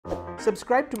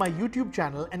Subscribe to my YouTube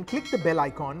channel and click the bell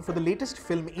icon for the latest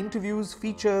film interviews,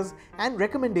 features, and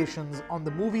recommendations on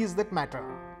the movies that matter.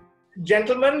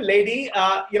 Gentlemen, lady,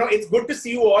 it's good to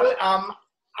see you all.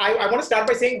 I want to start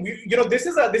by saying, this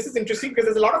is interesting because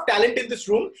there's a lot of talent in this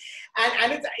room,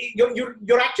 and it's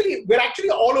we're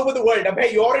actually all over the world.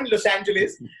 Abhay, you're in Los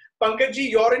Angeles, Pankaj ji,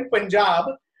 you're in Punjab,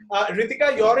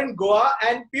 Ritika, you're in Goa,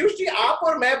 and Piyush ji, aap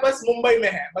aur main bas Mumbai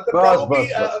mein hai.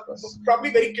 Probably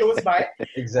very close by.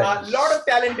 Exactly. Lot of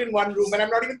talent in one room, and I'm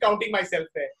not even counting myself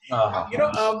there.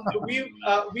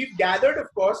 We've gathered,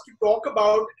 of course, to talk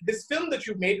about this film that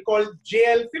you made called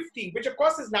JL50, which of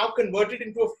course is now converted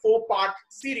into a 4-part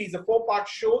series, a 4-part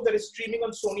show that is streaming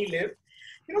on Sony Live.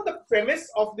 The premise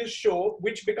of this show,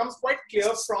 which becomes quite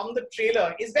clear from the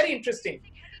trailer, is very interesting.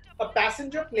 A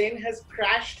passenger plane has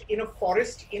crashed in a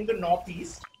forest in the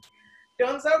northeast.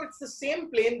 Turns out it's the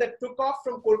same plane that took off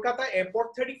from Kolkata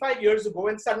airport 35 years ago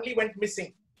and suddenly went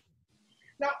missing.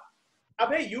 Now,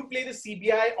 Abhay, you play the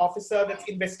CBI officer that's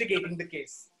investigating the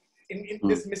case in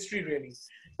this mystery, really.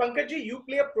 Pankaj, you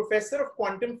play a professor of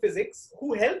quantum physics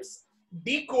who helps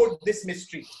decode this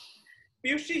mystery.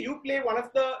 Piyush, you play one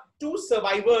of the 2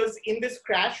 survivors in this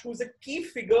crash who's a key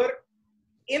figure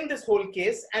in this whole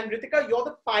case. And Ritika, you're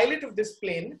the pilot of this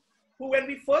plane, who when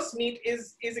we first meet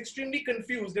is extremely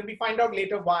confused, and we find out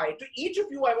later why. To each of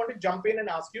you, I want to jump in and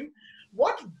ask you,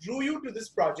 what drew you to this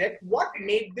project? What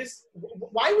made this,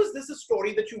 why was this a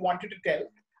story that you wanted to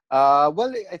tell?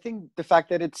 Well, I think the fact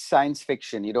that it's science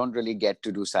fiction, you don't really get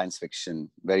to do science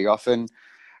fiction very often.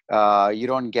 You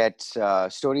don't get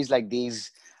stories like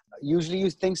these. Usually you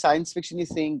think science fiction, you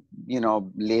think,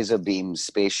 laser beams,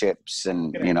 spaceships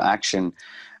and, action.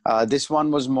 This one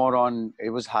was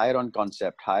it was higher on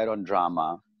concept, higher on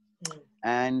drama.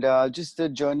 And just the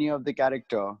journey of the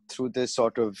character through this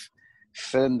sort of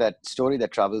story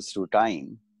that travels through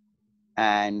time.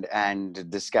 And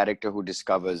this character who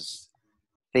discovers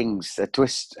things,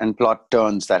 twists and plot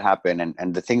turns that happen,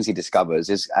 and the things he discovers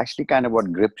is actually kind of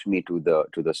what gripped me to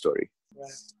the story.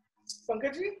 Right.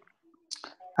 Pankaj?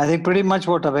 I think pretty much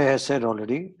what Abhay has said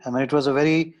already. I mean, it was a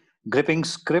very gripping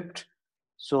script.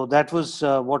 So that was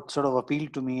what sort of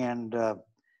appealed to me. And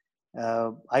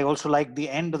I also liked the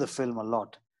end of the film a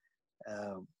lot.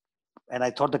 And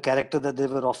I thought the character that they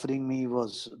were offering me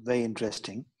was very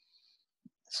interesting.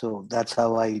 So that's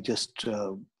how I just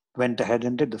went ahead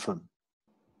and did the film.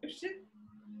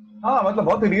 हाँ मतलब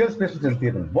बहुत real space में चलती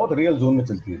है, बहुत real zone में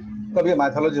चलती है. कभी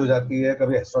माइथोलॉजी हो जाती है,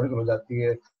 कभी हिस्टोरिकल हो जाती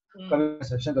है, कभी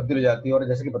सेक्शन तब्दील हो जाती है. और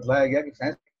जैसे कि बताया गया कि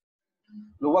साइंस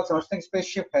लोग समझते हैं कि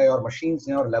स्पेसशिप है और मशीन्स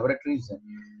हैं और लैबोरेटरीज हैं.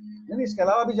 नहीं, इसके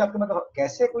अलावा भी आपके मतलब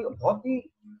कैसे कोई बहुत ही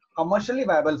commercially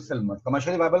viable film,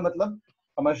 commercially viable मतलब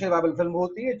कमर्शियल वायबल फिल्म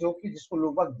होती है जो कि जिसको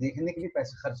लोग देखने के लिए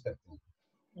पैसे खर्च करते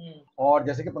हैं. और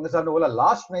जैसे कि पंकज साहब ने बोला,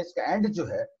 लास्ट में इसका एंड जो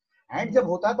है, एंड जब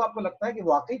होता है तो आपको लगता है कि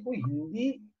वाकई कोई हिंदी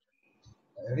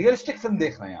रियलिस्टिक फिल्म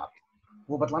देख रहे हैं आप.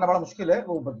 वो बतलाना बड़ा मुश्किल है,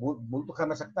 वो बोल तो खैर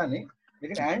मैं सकता नहीं,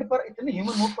 लेकिन एंड पर इतनी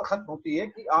ह्यूमन नोट पर खत्म होती है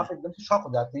कि आप एकदम से शॉक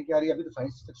हो जाते हैं कि यार अभी तो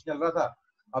साइंस फिक्शन चल रहा था,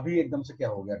 अभी एकदम से क्या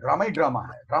हो गया. ड्रामा ही ड्रामा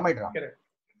है, drama he drama,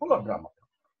 full of drama.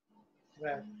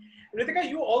 Ritika,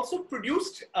 you also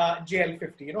produced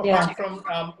JL50. Apart from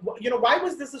why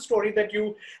was this a story that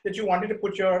you wanted to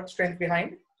put your strength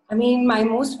behind? I mean, my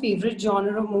most favorite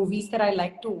genre of movies that I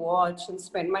like to watch and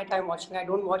spend my time watching, I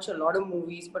don't watch a lot of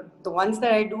movies, but the ones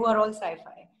that I do are all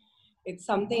sci-fi. It's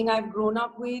something I've grown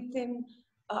up with, and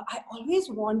I always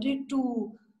wanted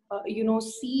to,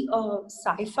 see a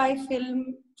sci-fi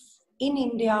film in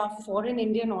India for an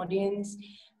Indian audience,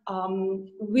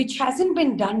 which hasn't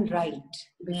been done right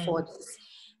before this.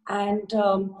 And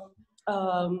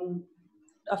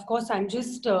of course, I'm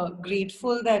just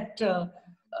grateful that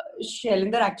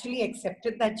Shailendra actually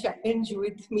accepted that challenge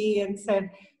with me and said,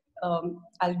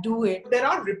 I'll do it. There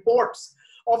are reports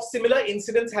of similar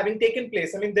incidents having taken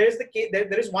place. I mean,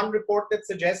 there is one report that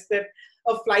suggests that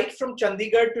a flight from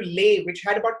Chandigarh to Leh, which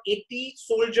had about 80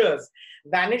 soldiers,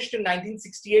 vanished in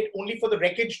 1968, only for the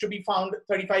wreckage to be found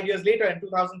 35 years later in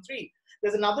 2003.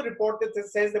 There's another report that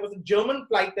says there was a German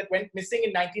flight that went missing in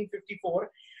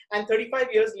 1954, and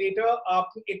 35 years later,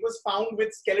 it was found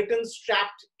with skeletons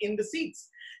strapped in the seats.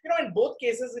 In both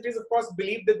cases, it is of course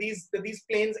believed that these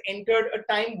planes entered a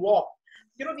time warp.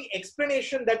 The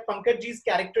explanation that Pankajji's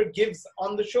character gives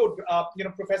on the show,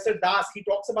 Professor Das, he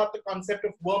talks about the concept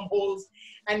of wormholes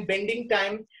and bending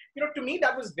time. To me,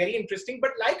 that was very interesting.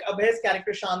 But like Abhay's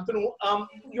character, Shantanu,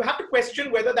 you have to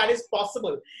question whether that is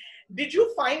possible. Did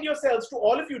you find yourselves, to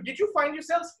all of you, did you find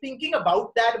yourselves thinking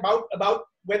about that, about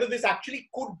whether this actually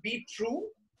could be true?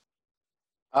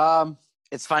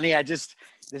 It's funny, this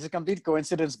is a complete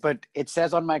coincidence, but it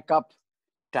says on my cup,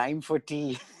 time for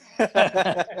tea.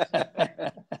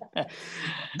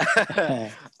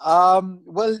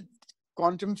 Well,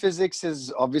 quantum physics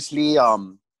is obviously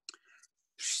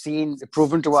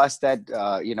proven to us that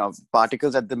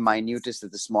particles at the minutest,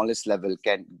 at the smallest level,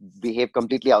 can behave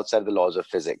completely outside the laws of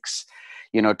physics.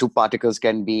 Two particles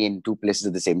can be in two places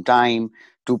at the same time.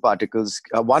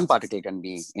 One particle can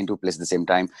be in two places at the same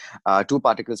time. Two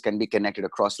particles can be connected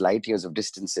across light years of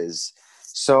distances.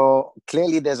 So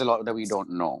clearly, there's a lot that we don't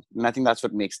know, and I think that's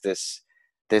what makes this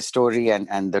story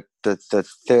and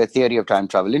the theory of time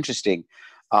travel interesting.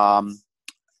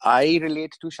 I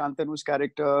relate to Shantanu's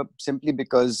character simply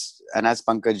because, and as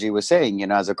Pankaj was saying,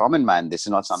 as a common man, this is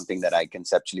not something that I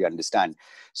conceptually understand.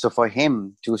 So for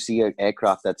him to see an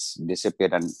aircraft that's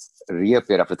disappeared and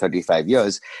reappeared after 35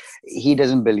 years, he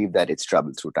doesn't believe that it's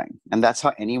traveled through time. And that's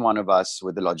how any one of us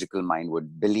with a logical mind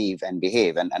would believe and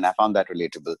behave. And I found that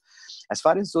relatable. As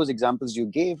far as those examples you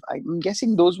gave, I'm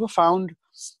guessing those were found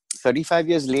 35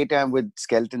 years later with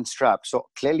skeleton straps. So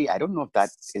clearly, I don't know if that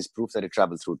is proof that it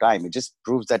traveled through time. It just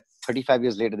proves that 35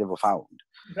 years later they were found.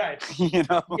 Right.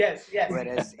 Yes. Yes.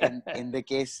 Whereas in the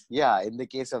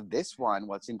case of this one,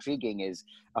 what's intriguing is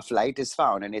a flight is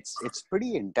found and it's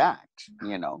pretty intact.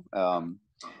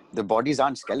 The bodies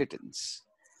aren't skeletons;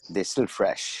 they're still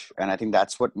fresh, and I think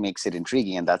that's what makes it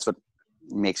intriguing, and that's what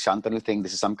makes Shantanu think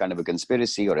this is some kind of a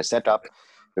conspiracy or a setup.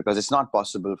 Because it's not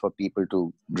possible for people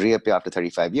to reappear after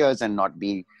 35 years and not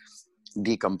be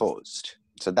decomposed.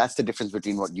 So that's the difference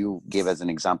between what you gave as an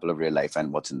example of real life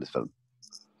and what's in the film.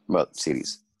 Well,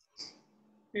 series.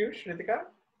 Piyush,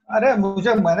 Ritika? अरे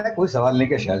मैंने कोई सवाल नहीं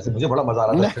किया शैल से, मुझे बड़ा मजा आ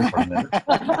रहा था स्क्रिप्ट पढ़ने में।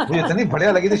 मुझे इतनी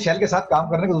बढ़िया लगी थी, शैल के साथ काम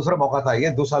करने का दूसरा मौका था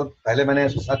ये। 2 साल पहले मैंने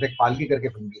उसके साथ एक पालकी करके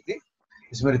फिल्म की थी,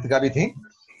 इसमें रितिका भी थी।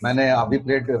 मैंने अभी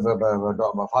प्लेड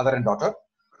फादर एंड डॉटर।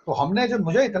 तो हमने जो,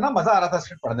 मुझे इतना मजा आ रहा था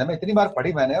स्क्रिप्ट पढ़ने में, इतनी बार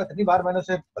पढ़ी मैंने और इतनी बार मैंने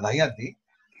उसे बधाइयां दी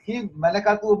कि मैंने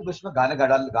कहा तू इसमें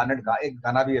एक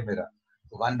गाना भी है मेरा,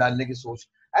 तो गाना डालने की सोच।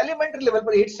 एलिमेंट्री लेवल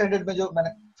पर 8th स्टैंडर्ड में जो मैंने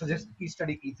फिजिक्स की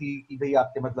स्टडी की थी कि भाई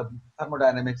आपके मतलब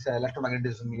थर्मोडायनेमिक्स है,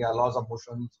 इलेक्ट्रोमैग्नेटिज्म या लॉज ऑफ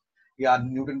मोशन या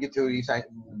न्यूटन की थ्योरी,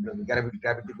 ग्रेविटी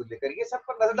को लेकर, ये सब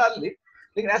पर नजर डाल ली।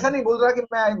 लेकिन ऐसा नहीं बोल रहा कि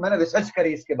मैंने रिसर्च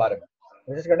करी इसके बारे में,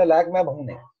 रिसर्च करने लायक मैं हूं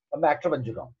नहीं, अब मैं एक्टर बन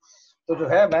चुका हूँ। तो जो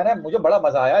है मुझे बड़ा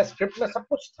मजा आया, स्क्रिप्ट में सब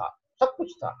कुछ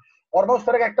था। और मैं उस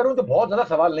तरह का एक्टर हूँ जो बहुत ज्यादा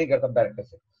सवाल नहीं करता डायरेक्टर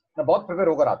से, मैं बहुत प्रिपेयर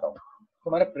होकर आता हूँ।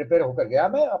 तो मैंने प्रिपेयर होकर गया,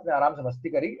 मैं अपने आराम से मस्ती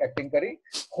करी, एक्टिंग करी,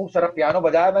 खूब सारा पियानो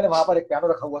बजाया मैंने। वहां पर एक पियानो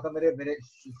रखा हुआ था मेरे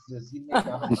सीन में,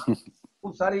 पियानो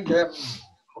खूब सारी जो है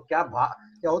क्या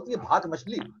होती है भात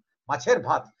मछली, माछेर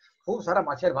भात, खूब सारा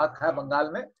माछेर भात खाया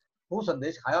बंगाल में, खूब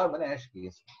संदेश खाया और मैंने ऐश की।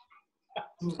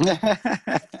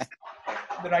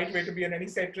 The right way to be on any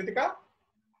set, Ritika?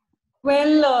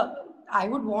 Well, I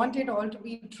would want it all to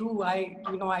be true. I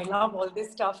love all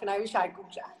this stuff, and I wish I could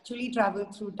actually travel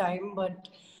through time, but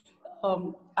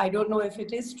I don't know if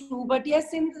it is true. But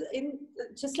yes, in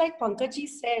just like Pankaj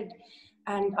said,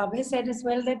 and Abhay said as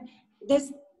well, that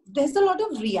there's a lot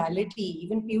of reality.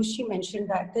 Even Piyush mentioned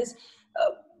that there's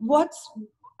once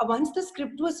the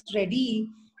script was ready,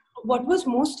 what was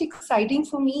most exciting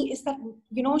for me is that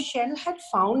Shell had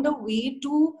found a way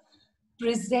to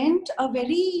present a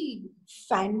very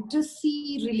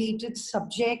fantasy-related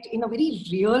subject in a very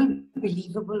real,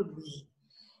 believable way,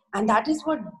 and that is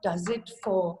what does it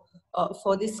for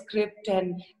this script.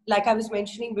 And like I was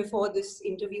mentioning before this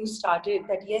interview started,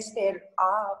 that yes, there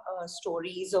are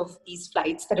stories of these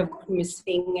flights that have gone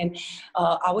missing, and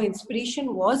our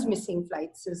inspiration was missing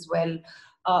flights as well.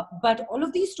 But all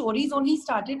of these stories only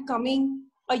started coming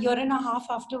a year and a half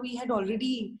after we had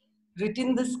already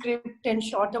written the script and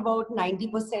shot about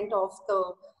 90%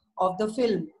 of the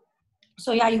film.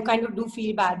 So yeah, you kind of do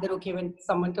feel bad that okay, when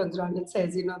someone turns around and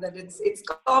says that it's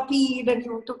copied and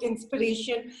you took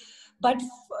inspiration, but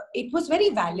it was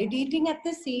very validating at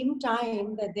the same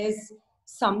time that there's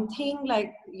something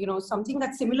like something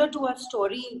that's similar to a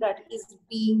story that is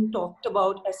being talked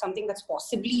about as something that's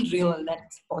possibly real,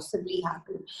 that's possibly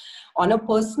happened. On a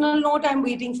personal note, I'm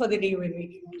waiting for the day when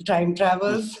we time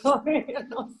travel. So,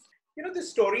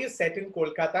 this story is set in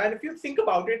Kolkata, and if you think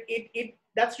about it,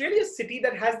 that's really a city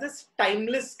that has this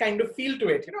timeless kind of feel to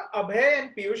it. Abhay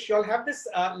and Piyush, y'all have this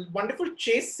wonderful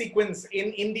chase sequence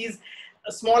in these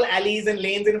small alleys and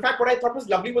lanes. And in fact, what I thought was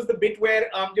lovely was the bit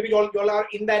where y'all are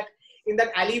in that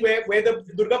alley where the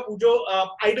Durga Pujo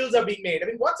idols are being made. I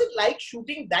mean, what's it like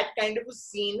shooting that kind of a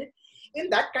scene in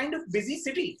that kind of busy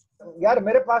city? यार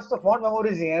मेरे पास तो fond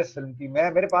memories ही हैं इस film की,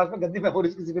 मेरे पास में गंदी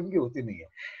memories किसी फिल्म की होती नहीं है,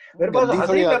 मेरे पास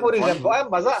हसीन मेमोरीज हैं। बहुत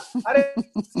मजा, अरे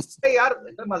यार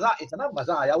इतना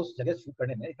मजा आया उस जगह शूट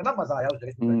करने में, इतना मजा आया उस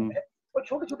जगह शूट करने में। वो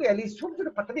छोटी-छोटी एलीज,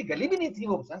 छोटी-छोटी पतली गली भी नहीं थी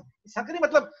वो, सकरी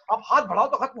मतलब आप हाथ बढ़ाओ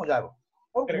तो खत्म हो जाए वो।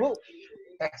 और वो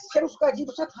टेक्सचर उसका अजीब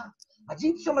सा था,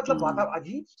 अजीब सा मतलब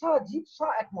अजीब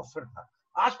सा एटमॉस्फेयर था।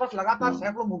 आसपास लगातार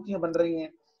सैकड़ों मूर्तियां बन रही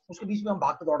हैं, उसके बीच में हम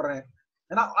भागते दौड़ रहे हैं,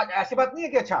 है ना। ऐसी बात नहीं है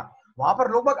कि अच्छा वहां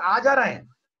पर लोग आ जा रहे हैं,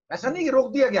 ऐसा नहीं कि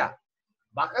रोक दिया गया,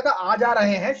 बाकायदा आ जा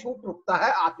रहे हैं, शूट रुकता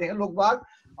है, आते हैं लोग बाग,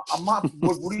 अम्मा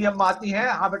बूढ़ी अम्मा आती हैं,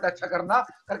 हाँ बेटा अच्छा करना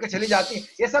करके चली जाती है,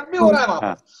 ये सब भी हो रहा है वहां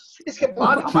पर। इसके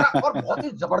बाद हमारा और बहुत ही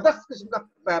जबरदस्त किस्म का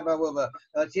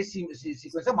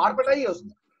सीक्वेंस है, मार पिटाई है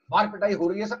उसमें, मार पिटाई हो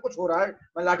रही है, सब कुछ हो रहा है,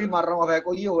 मैं लाठी मार रहा हूँ अभय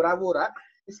को, ये हो रहा है वो हो रहा है,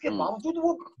 इसके बावजूद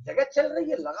वो जगह चल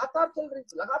रही है, लगातार चल रही है,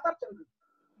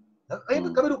 कहीं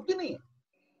भी कभी रुकती नहीं है।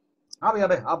 हाँ भैया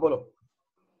भाई आप बोलो।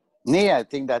 Yeah, I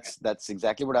think that's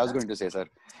exactly what I was going to say, sir.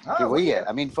 कि वही है.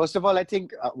 I mean, first of all, I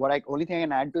think only thing I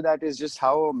can add to that is just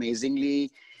how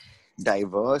amazingly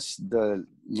diverse the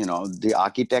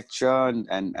architecture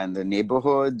and the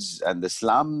neighborhoods and the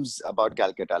slums about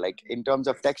Calcutta. Like in terms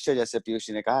of texture, जैसे पीयूष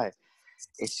ने कहा है,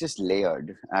 it's just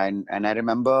layered. And I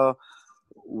remember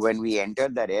when we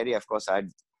entered that area. Of course, it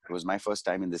was my first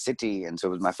time in the city, and so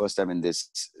it was my first time in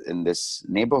this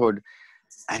neighborhood.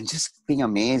 And just being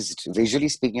amazed, visually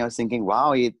speaking, I was thinking,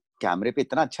 wow, ये camera पे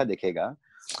इतना अच्छा दिखेगा,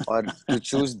 और to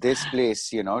choose this place,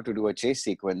 to do a chase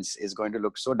sequence is going to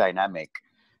look so dynamic.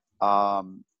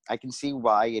 I can see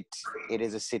why it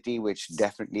is a city which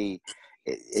definitely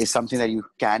is something that you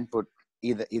can put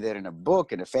either in a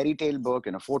book, in a fairy tale book,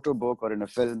 in a photo book, or in a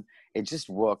film. It just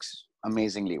works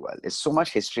amazingly well. It's so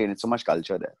much history and it's so much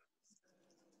culture there.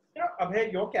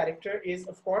 Abhay, your character is,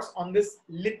 of course, on this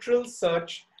literal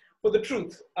search for the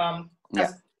truth,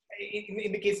 as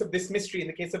in the case of this mystery, in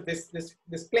the case of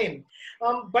this plane.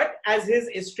 But as his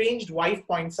estranged wife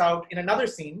points out in another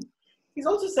scene, he's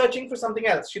also searching for something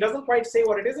else. She doesn't quite say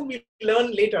what it is, and we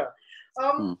learn later.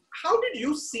 How did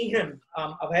you see him,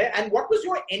 Abhay, and what was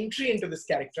your entry into this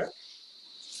character?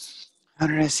 How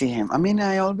did I see him? I mean,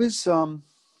 I always you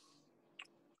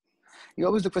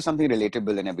always look for something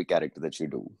relatable in every character that you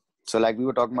do. So like we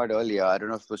were talking about earlier, I don't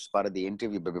know if it was part of the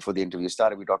interview, but before the interview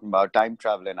started, we were talking about time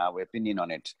travel and our opinion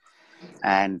on it.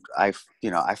 And I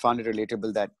found it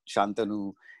relatable that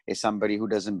Shantanu is somebody who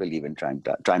doesn't believe in time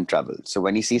travel. So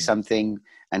when he sees something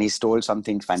and he's told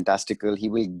something fantastical, he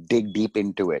will dig deep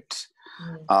into it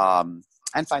and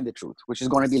find the truth, which is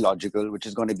going to be logical, which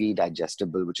is going to be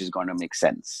digestible, which is going to make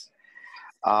sense.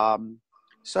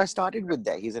 So I started with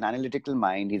that. He's an analytical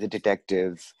mind. He's a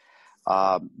detective.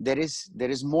 There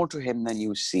is more to him than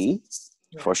you see,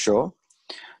 for sure.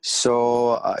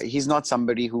 So he's not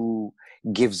somebody who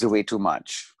gives away too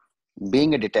much.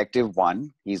 Being a detective,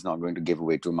 he's not going to give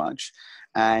away too much,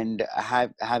 and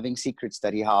having secrets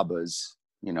that he harbors,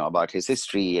 about his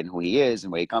history and who he is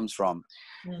and where he comes from,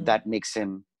 that makes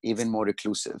him even more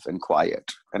reclusive and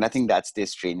quiet. And I think that's the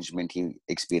estrangement he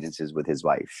experiences with his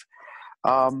wife.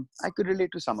 I could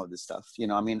relate to some of this stuff.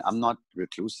 I'm not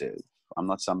reclusive. I'm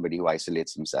not somebody who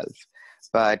isolates himself.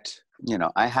 But,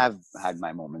 I have had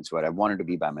my moments where I wanted to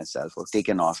be by myself or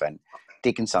taken off and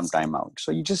taken some time out.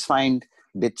 So you just find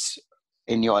bits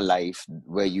in your life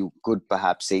where you could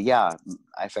perhaps say, yeah,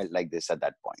 I felt like this at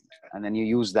that point. And then you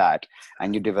use that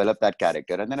and you develop that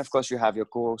character. And then, of course, you have your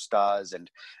co-stars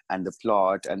and the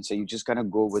plot. And so you just kind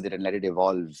of go with it and let it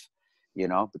evolve,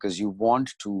 because you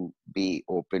want to be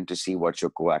open to see what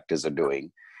your co-actors are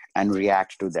doing and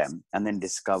react to them and then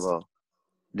discover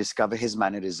his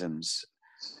mannerisms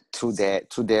through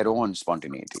their own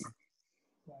spontaneity.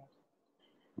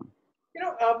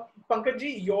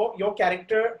 Pankaj, your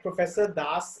character, Professor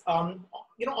Das, on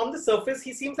the surface,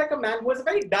 he seems like a man who has a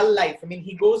very dull life. I mean,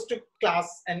 he goes to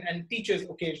class and teaches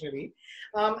occasionally.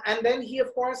 And then he,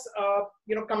 of course,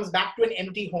 comes back to an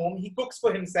empty home. He cooks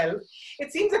for himself.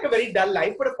 It seems like a very dull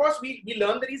life. But of course, we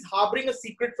learn that he's harboring a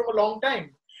secret from a long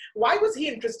time. Why was he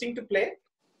interesting to play?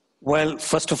 Well,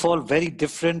 first of all, very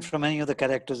different from any of the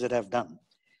characters that I've done.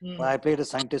 Well, I played a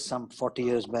scientist some 30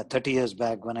 years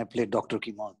back when I played Dr.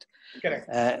 Kimont. Correct.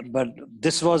 But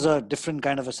this was a different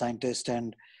kind of a scientist,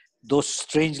 and those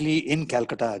strangely in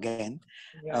Calcutta again.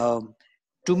 Yeah.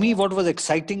 To me, what was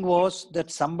exciting was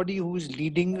that somebody who is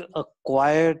leading a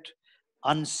quiet,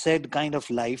 unsaid kind of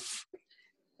life,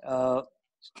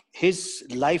 his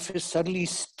life is suddenly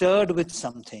stirred with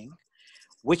something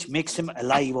which makes him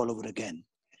alive all over again.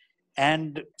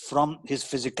 And from his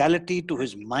physicality to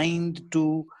his mind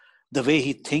to the way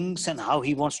he thinks and how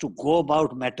he wants to go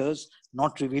about matters,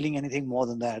 not revealing anything more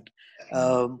than that.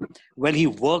 Well, he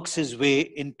works his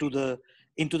way into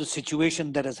the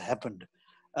situation that has happened,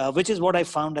 which is what I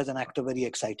found as an actor very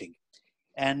exciting.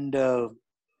 And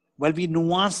we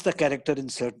nuance the character in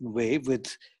certain way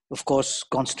with, of course,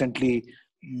 constantly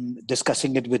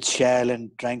discussing it with Shell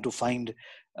and trying to find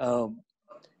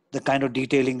the kind of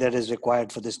detailing that is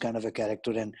required for this kind of a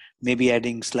character, and maybe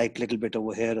adding slight little bit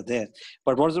over here or there.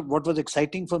 But what was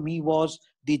exciting for me was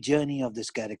the journey of this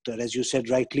character, as you said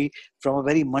rightly, from a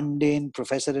very mundane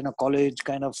professor in a college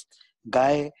kind of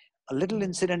guy, a little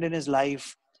incident in his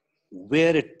life,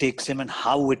 where it takes him and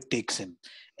how it takes him,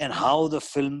 and how the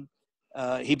film,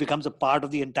 he becomes a part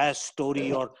of the entire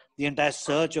story or the entire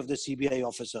search of the CBI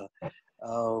officer,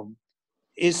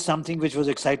 is something which was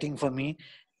exciting for me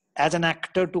as an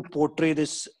actor, to portray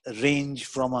this range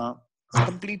from a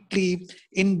completely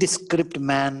indescript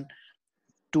man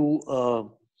to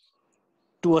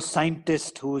a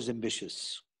scientist who is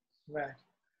ambitious. Right,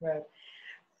 right.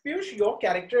 Piyush, your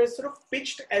character is sort of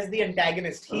pitched as the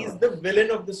antagonist. He's the villain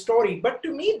of the story. But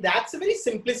to me, that's a very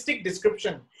simplistic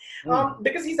description.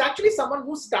 Because he's actually someone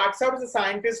who starts out as a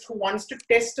scientist who wants to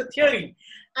test a theory.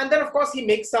 And then, of course, he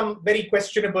makes some very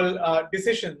questionable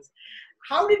decisions.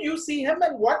 How did you see him,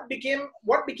 and what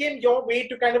became your way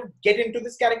to kind of get into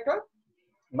this character?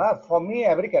 For me,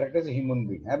 every character is a human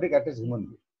being. Every character is a human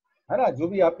being. है ना, जो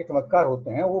भी आपके चमत्कार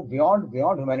होते हैं वो beyond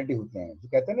humanity होते हैं. जो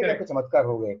कहते हैं ना कि आपके चमत्कार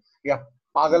हो गए या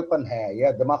पागलपन है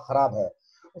या दिमाग खराब है,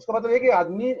 उसका मतलब ये कि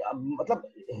आदमी मतलब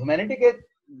ह्यूमैनिटी के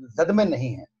जद में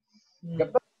नहीं है.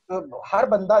 जब तक हर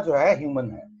बंदा जो है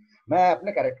ह्यूमन है. मैं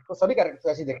अपने कैरेक्टर को, सभी कैरेक्टर को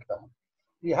ऐसे देखता हूँ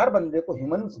कि हर बंदे को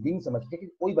ह्यूमन बीइंग समझ के कि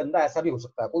कोई बंदा ऐसा भी हो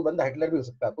सकता है, कोई बंदा हिटलर भी हो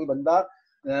सकता है, कोई बंदा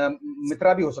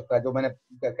मित्रा भी हो सकता है, जो मैंने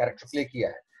कैरेक्टर प्ले किया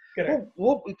है. तो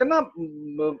वो इतना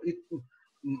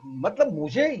मतलब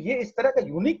मुझे ये इस तरह का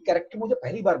यूनिक कैरेक्टर मुझे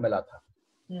पहली बार मिला था.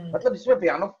 मतलब जिसमें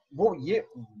पियानो, वो ये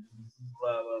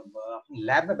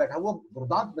लैब में बैठा हुआ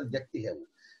दुर्दांत व्यक्ति है, वो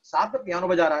साथ में पियानो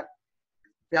बजा रहा है.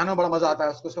 पियानो बड़ा मजा आता है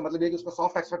उसको. उसका मतलब ये कि उसका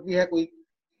सॉफ्ट एक्सपर्ट भी है. कोई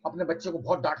अपने बच्चे को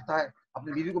बहुत डांटता है,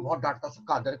 अपनी बीवी को बहुत डांटता है,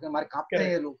 उसका डर के हमारे कांपते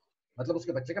हैं ये लोग. मतलब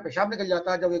उसके बच्चे का पेशाब निकल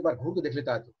जाता है जब एक बार घूर के देख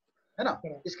लेता है तो, है ना.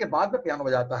 इसके बाद में पियानो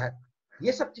बजाता है.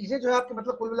 ये सब चीजें जो है आपके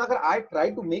मतलब कुल मिलाकर I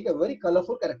try to make a very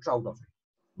colourful character out of it.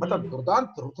 मतलब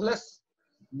दुर्दांत, रूथलेस,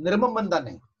 निर्मम बंदा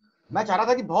नहीं. मैं चाह रहा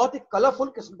था कि बहुत ही कलरफुल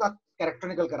किस्म का कैरेक्टर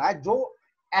निकल कर आए जो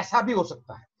ऐसा भी हो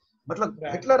सकता है. मतलब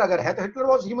हिटलर अगर है तो हिटलर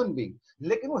वाज ह्यूमन बीइंग,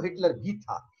 लेकिन वो हिटलर भी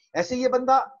था. ऐसे ये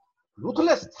बंदा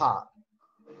रूथलेस था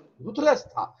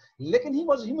लेकिन he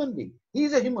was human being. He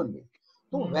is a human being.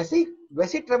 तो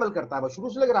वैसे ही ट्रेवल करता है वो शुरू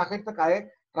से लेकर आखिर तक आए.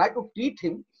 Try to treat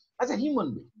him as a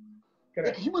human being.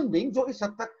 एक ह्यूमन बीइंग जो इस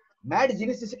हद तक मैड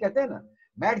जीनियस जिसे कहते हैं ना.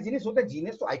 मैड जीनियस होता है.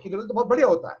 जीनियस तो आईक्यू लेवल तो बहुत बढ़िया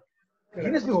होता है,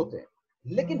 जीनियस भी होते हैं,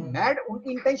 लेकिन मैड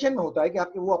उनकी इंटेंशन में होता है कि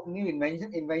आपके वो अपनी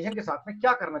इन्वेंशन के साथ में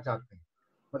क्या करना चाहते हैं.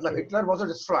 मतलब हिटलर वाज अ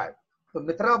डिस्ट्रॉयर, तो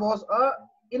मित्रा was a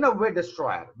in a way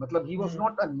destroyer. मतलब ही वाज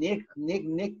नॉट अ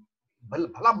नेक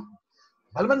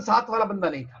भलमन साथ वाला बंदा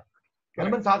नहीं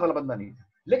था.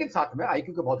 लेकिन साथ में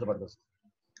आईक्यू के बहुत जबरदस्त.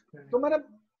 तो मैंने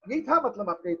यही था. मतलब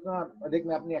आपके इतना अधिक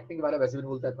मैं अपनी एक्टिंग के बारे में वैसे भी नहीं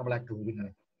बोलता, इतना बड़ा एक्टर भी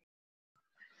नहीं.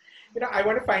 I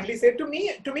want to finally say, to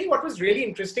me, what was really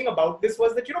interesting about this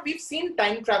was that, we've seen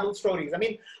time travel stories. I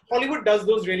mean, Hollywood does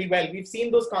those really well. We've seen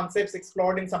those concepts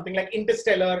explored in something like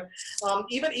Interstellar,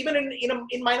 even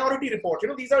in Minority Report.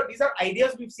 These are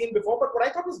ideas we've seen before. But what I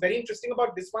thought was very interesting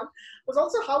about this one was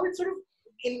also how it sort of,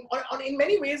 in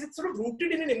many ways, it's sort of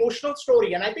rooted in an emotional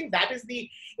story, and I think that is the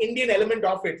Indian element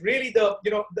of it. Really, the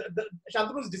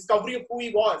Shantanu's discovery of who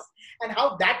he was and how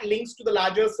that links to the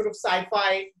larger sort of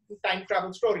sci-fi time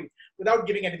travel story, without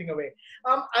giving anything away.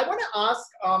 I want to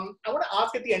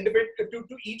ask at the end of it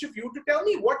to each of you to tell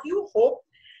me what you hope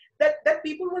that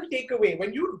people will take away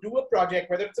when you do a project,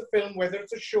 whether it's a film, whether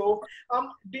it's a show.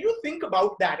 Do you think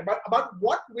about that? About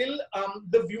what will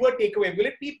the viewer take away? Will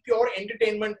it be pure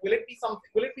entertainment? Will it be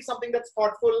something that's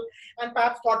thoughtful and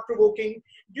perhaps thought-provoking?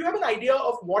 Do you have an idea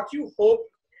of what you hope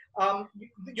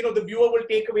the viewer will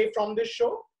take away from this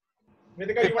show?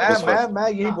 Ritika, you want to start? मैं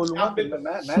यही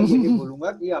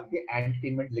बोलूंगा कि आपके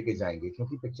entertainment लेके जाएंगे,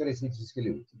 क्योंकि picture इसी चीज के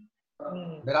लिए होती है.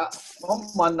 मेरा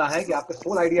मानना है कि आपका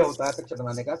सोल आइडिया होता है पिक्चर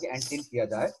बनाने का कि एंटरटेन किया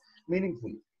जाए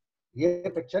मीनिंगफुली. ये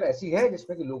पिक्चर ऐसी है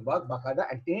जिसमें कि लोग बाकायदा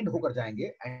एंटरटेन होकर जाएंगे.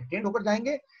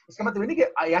 इसका मतलब नहीं कि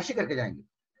अयाशी करके जाएंगे.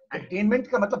 एंटरटेनमेंट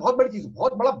का मतलब बहुत बड़ी चीज,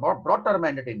 बहुत बड़ा ब्रॉड टर्म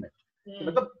है एंटरटेनमेंट.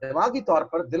 मतलब दिमागी तौर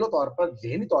पर, दिलो तौर पर,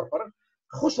 ज़हनी तौर पर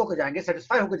खुश होकर जाएंगे,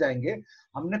 सेटिस्फाई होकर जाएंगे.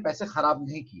 हमने पैसे खराब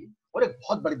नहीं किए. और एक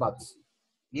बहुत बड़ी बात होती है,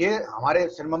 ये हमारे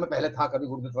सिनेमा में पहले था कभी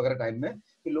गुरदत्त वगैरह टाइम में,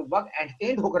 कि लोग बाग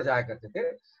एंटरटेन होकर जाया करते थे,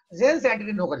 ज़हन से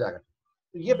एंटरटेन होकर जाया करते.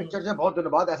 तो ये पिक्चर जो बहुत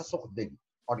दिनों बाद ऐसा सुख देगी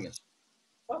audience.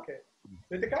 Okay,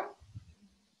 Ritika?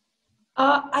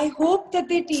 I hope that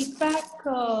they take back,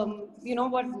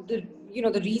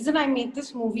 the reason I made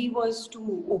this movie was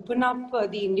to open up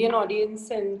the Indian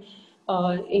audience and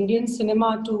Indian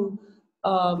cinema to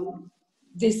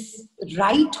this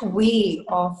right way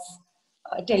of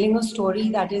telling a story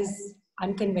that is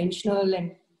unconventional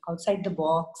and outside the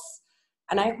box.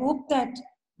 And I hope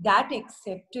that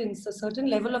acceptance, a certain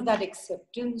level of that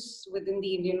acceptance within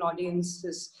the Indian audience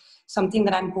is something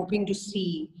that I'm hoping to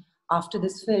see after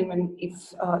this film. And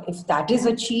if that is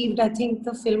achieved, I think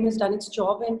the film has done its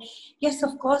job. And yes,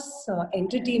 of course,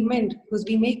 entertainment, because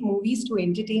we make movies to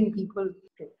entertain people.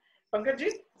 Pankaj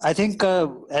ji? I think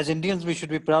as Indians, we should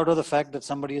be proud of the fact that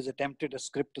somebody has attempted a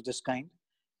script of this kind.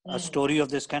 A story of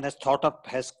this kind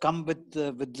has come with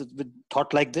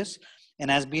thought like this,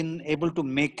 and has been able to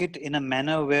make it in a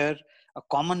manner where a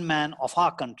common man of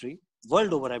our country,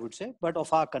 world over I would say, but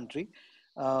of our country,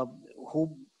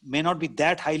 who may not be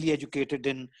that highly educated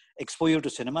in exposure to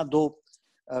cinema, though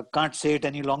can't say it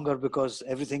any longer because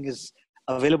everything is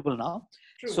available now.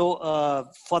 True. So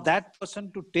for that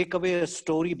person to take away a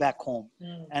story back home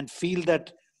and feel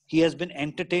that he has been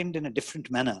entertained in a different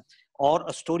manner, or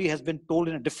a story has been told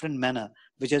in a different manner,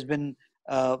 which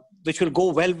will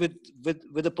go well with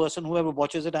the person, whoever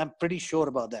watches it. I'm pretty sure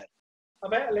about that.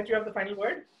 Abhay, I'll let you have the final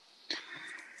word.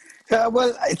 Yeah,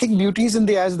 well, I think beauty is in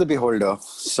the eyes of the beholder.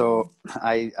 So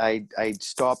I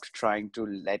stopped trying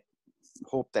to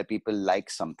hope that people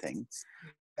like something.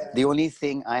 The only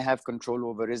thing I have control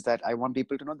over is that I want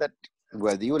people to know that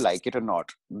whether you like it or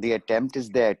not, the attempt is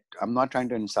there. I'm not trying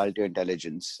to insult your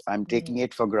intelligence. I'm taking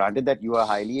it for granted that you are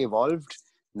highly evolved,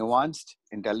 nuanced,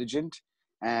 intelligent.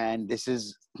 And this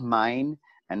is mine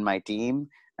and my team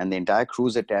and the entire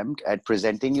crew's attempt at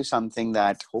presenting you something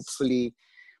that hopefully,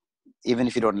 even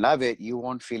if you don't love it, you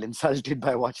won't feel insulted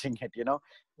by watching it, you know.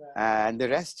 And the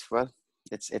rest, well,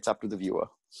 it's up to the viewer.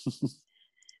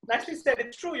 Nicely said.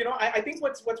 It's true. You know, I think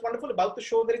what's wonderful about the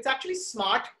show, that it's actually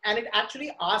smart, and it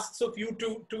actually asks of you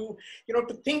to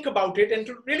think about it and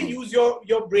to really use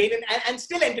your brain and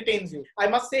still entertains you. I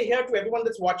must say here to everyone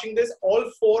that's watching this, all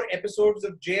 4 episodes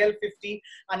of JL50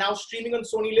 are now streaming on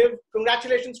Sony Live.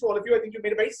 Congratulations to all of you. I think you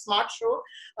made a very smart show.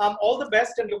 All the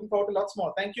best, and looking forward to lots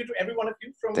more. Thank you to every one of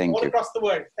you from all across the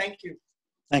world. Thank you.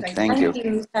 Thank you. Thank you,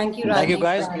 Rajeev. Thank you,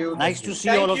 guys. Nice to see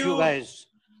all of you guys.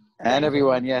 And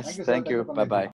everyone, yes. Thank you. Bye-bye.